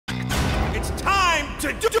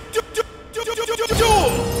to duel!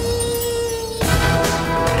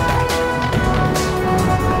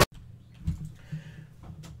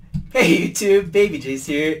 Hey YouTube, Baby Jace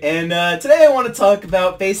here, and today I want to talk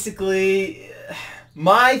about basically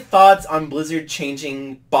my thoughts on Blizzard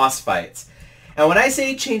changing boss fights. And when I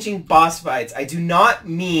say changing boss fights, I do not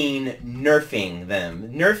mean nerfing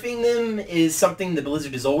them. Nerfing them is something that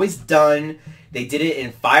Blizzard has always done. They did it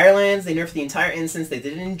in Firelands, they nerfed the entire instance, they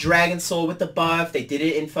did it in Dragon Soul with the buff, they did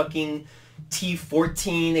it in fucking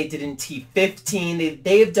T14, they did it in T15,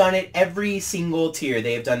 they have done it every single tier,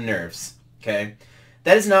 they have done nerfs, okay?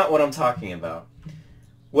 That is not what I'm talking about.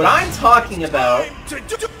 What I'm talking about...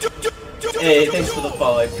 Hey, thanks for the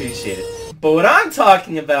follow, I appreciate it. But what I'm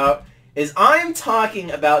talking about is I'm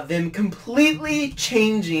talking about them completely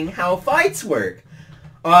changing how fights work.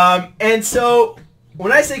 And so,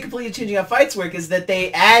 when I say completely changing how fights work is that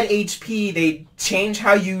they add HP, they change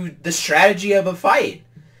how the strategy of a fight.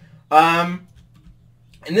 And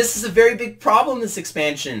this is a very big problem, this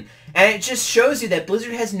expansion. And it just shows you that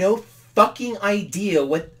Blizzard has no fucking idea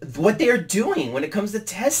what they're doing when it comes to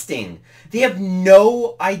testing. They have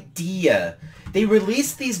no idea. They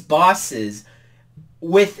released these bosses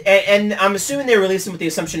with, and I'm assuming they released them with the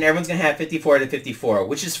assumption everyone's going to have 54 out of 54,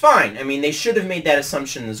 which is fine. I mean, they should have made that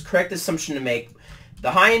assumption. It's the correct assumption to make. The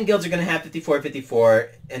high-end guilds are going to have 54 out of 54,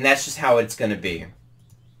 and that's just how it's going to be.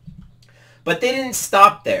 But they didn't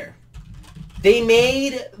stop there. They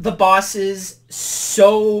made the bosses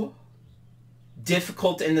so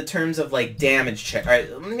difficult in the terms of like damage check.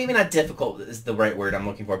 Alright, maybe not difficult is the right word I'm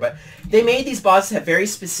looking for, but they made these bosses have very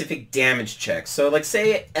specific damage checks. So like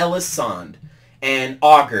say Elisand and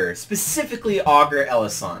Augur, specifically Augur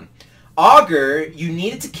Elisand. Augur, you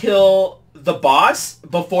needed to kill the boss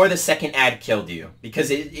before the second ad killed you, because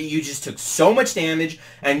you just took so much damage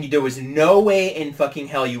and there was no way in fucking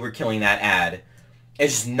hell you were killing that ad.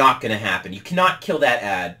 It's just not gonna happen. You cannot kill that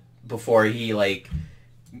ad before he like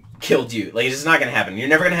killed you. Like, it's just not going to happen. You're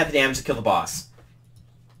never going to have the damage to kill the boss.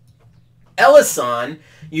 Elisand,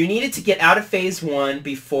 you needed to get out of phase 1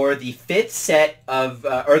 before the 5th set of,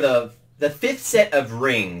 or the 5th set of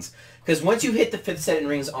rings. Because once you hit the 5th set in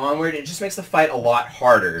rings onward, it just makes the fight a lot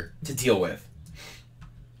harder to deal with.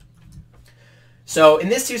 So, in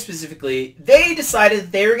this tier specifically, they decided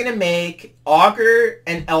that they were going to make Augur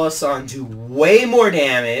and Elisand do way more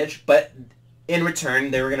damage, but in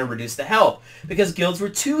return, they were going to reduce the health, because guilds were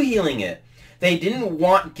 2-healing it. They didn't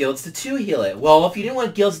want guilds to 2-heal it. Well, if you didn't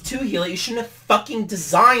want guilds to 2-heal it, you shouldn't have fucking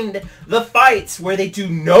designed the fights where they do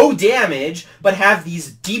no damage, but have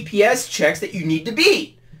these DPS checks that you need to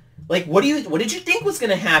beat. Like, what did you think was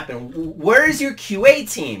going to happen? Where is your QA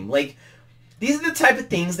team? Like, these are the type of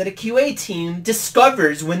things that a QA team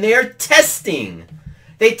discovers when they are testing.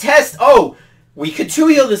 They test, oh, we could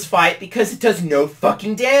 2-heal this fight because it does no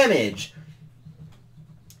fucking damage.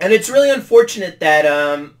 And it's really unfortunate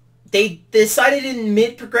that they decided in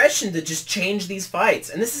mid-progression to just change these fights.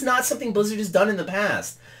 And this is not something Blizzard has done in the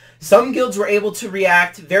past. Some guilds were able to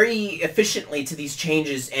react very efficiently to these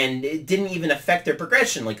changes, and it didn't even affect their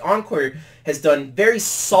progression. Like, Encore has done very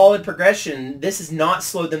solid progression. This has not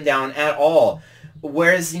slowed them down at all.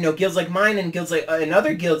 Whereas, you know, guilds like mine and guilds like and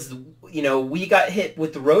other guilds, you know, we got hit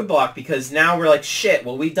with the roadblock because now we're like, shit,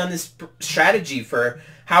 well, we've done this strategy for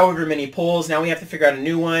however many polls, now we have to figure out a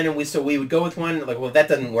new one, and so we would go with one, like, well, that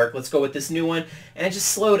doesn't work, let's go with this new one, and it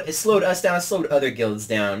slowed us down, it slowed other guilds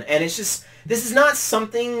down, and it's just, this is not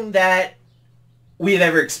something that we've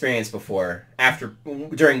ever experienced before,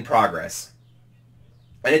 during progress,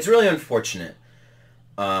 and it's really unfortunate,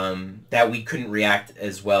 that we couldn't react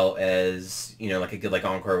as well as, you know, like a guild like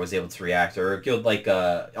Encore was able to react, or a guild like,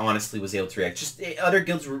 Honestly was able to react, just other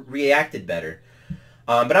guilds reacted better,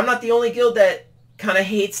 but I'm not the only guild that kind of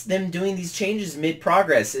hates them doing these changes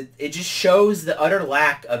mid-progress. It just shows the utter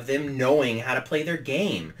lack of them knowing how to play their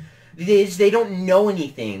game. They don't know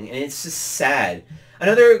anything, and it's just sad.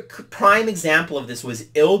 Another prime example of this was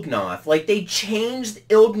Ilgnoth. Like, they changed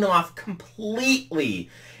Ilgnoth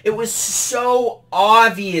completely. It was so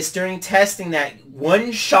obvious during testing that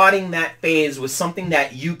one-shotting that phase was something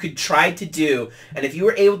that you could try to do, and if you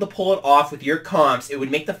were able to pull it off with your comps, it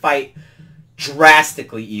would make the fight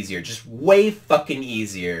drastically easier, just way fucking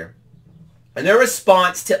easier. And their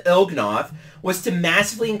response to Ilgnoth was to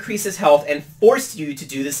massively increase his health and force you to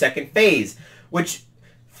do the second phase, which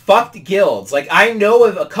fucked guilds. Like, I know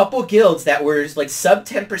of a couple guilds that were like sub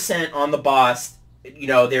 10% on the boss. You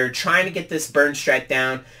know, they're trying to get this burn strat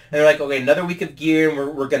down, and they're like, okay, another week of gear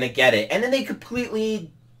and we're gonna get it. And then they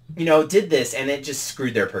completely did this, and it just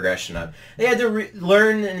screwed their progression up. They had to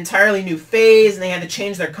learn an entirely new phase, and they had to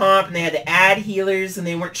change their comp, and they had to add healers, and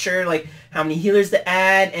they weren't sure like how many healers to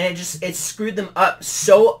add, and it screwed them up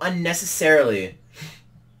so unnecessarily.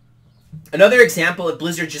 Another example of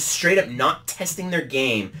Blizzard just straight up not testing their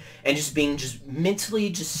game and just being mentally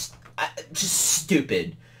just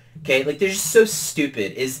stupid. Okay, like they're just so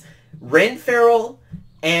stupid. Is Ren Feral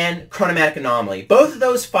and Chronomatic Anomaly. Both of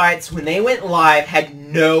those fights, when they went live, had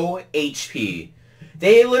no HP.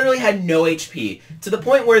 They literally had no HP. To the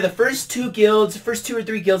point where the first two or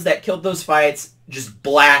three guilds that killed those fights just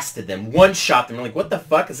blasted them, one-shot them. They're like, what the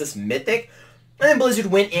fuck, is this Mythic? And then Blizzard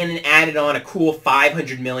went in and added on a cool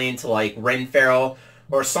 500 million to like Ren Feral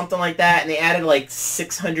or something like that, and they added like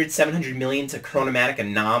 600, 700 million to Chronomatic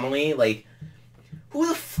Anomaly. Like,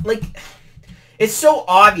 it's so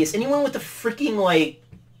obvious. Anyone with a freaking, like,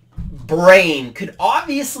 brain could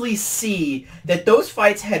obviously see that those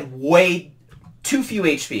fights had way too few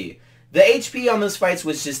HP. The HP on those fights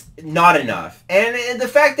was just not enough. And the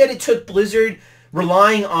fact that it took Blizzard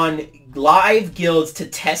relying on live guilds to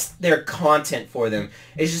test their content for them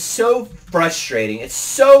is just so frustrating. It's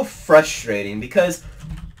so frustrating because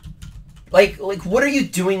like what are you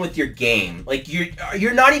doing with your game? Like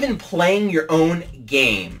you're not even playing your own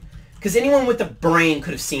game. Because anyone with a brain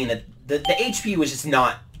could have seen that the HP was just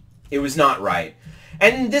not, it was not right.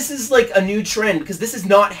 And this is like a new trend because this has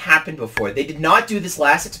not happened before. They did not do this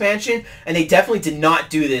last expansion, and they definitely did not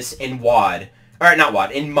do this in WoD. Or not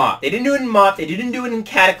WoD, in MoP. They didn't do it in MoP, they didn't do it in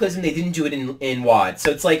Cataclysm, they didn't do it in WoD. So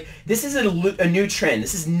it's like, this is a new trend.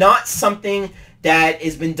 This is not something that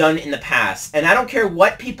has been done in the past. And I don't care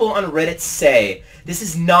what people on Reddit say, this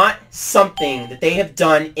is not something that they have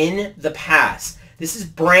done in the past. This is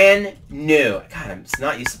brand new. God, I'm just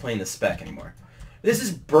not used to playing this spec anymore. This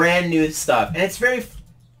is brand new stuff, and it's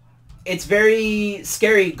very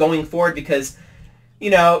scary going forward because,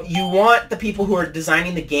 you want the people who are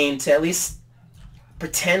designing the game to at least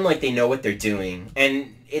pretend like they know what they're doing,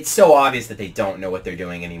 and it's so obvious that they don't know what they're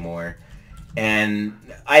doing anymore. And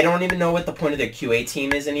I don't even know what the point of their QA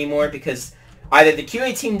team is anymore because either the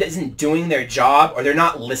QA team isn't doing their job or they're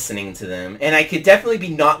not listening to them. And I could definitely be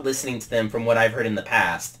not listening to them from what I've heard in the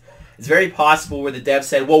past. It's very possible where the dev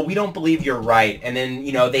said, well, we don't believe you're right. And then,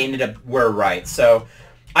 they ended up, we're right. So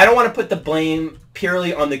I don't want to put the blame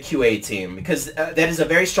purely on the QA team because that is a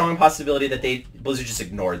very strong possibility that Blizzard just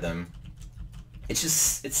ignored them. It's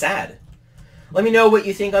sad. Let me know what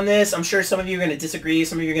you think on this. I'm sure some of you are going to disagree.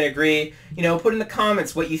 Some of you are going to agree. Put in the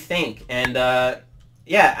comments what you think. And,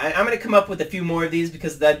 yeah, I'm going to come up with a few more of these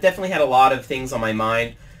because that definitely had a lot of things on my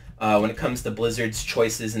mind when it comes to Blizzard's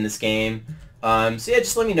choices in this game. So yeah,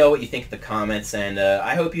 just let me know what you think in the comments, and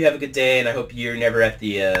I hope you have a good day, and I hope you're never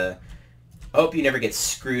I hope you never get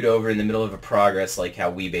screwed over in the middle of a progress like how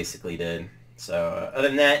we basically did. So other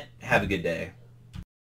than that, have a good day.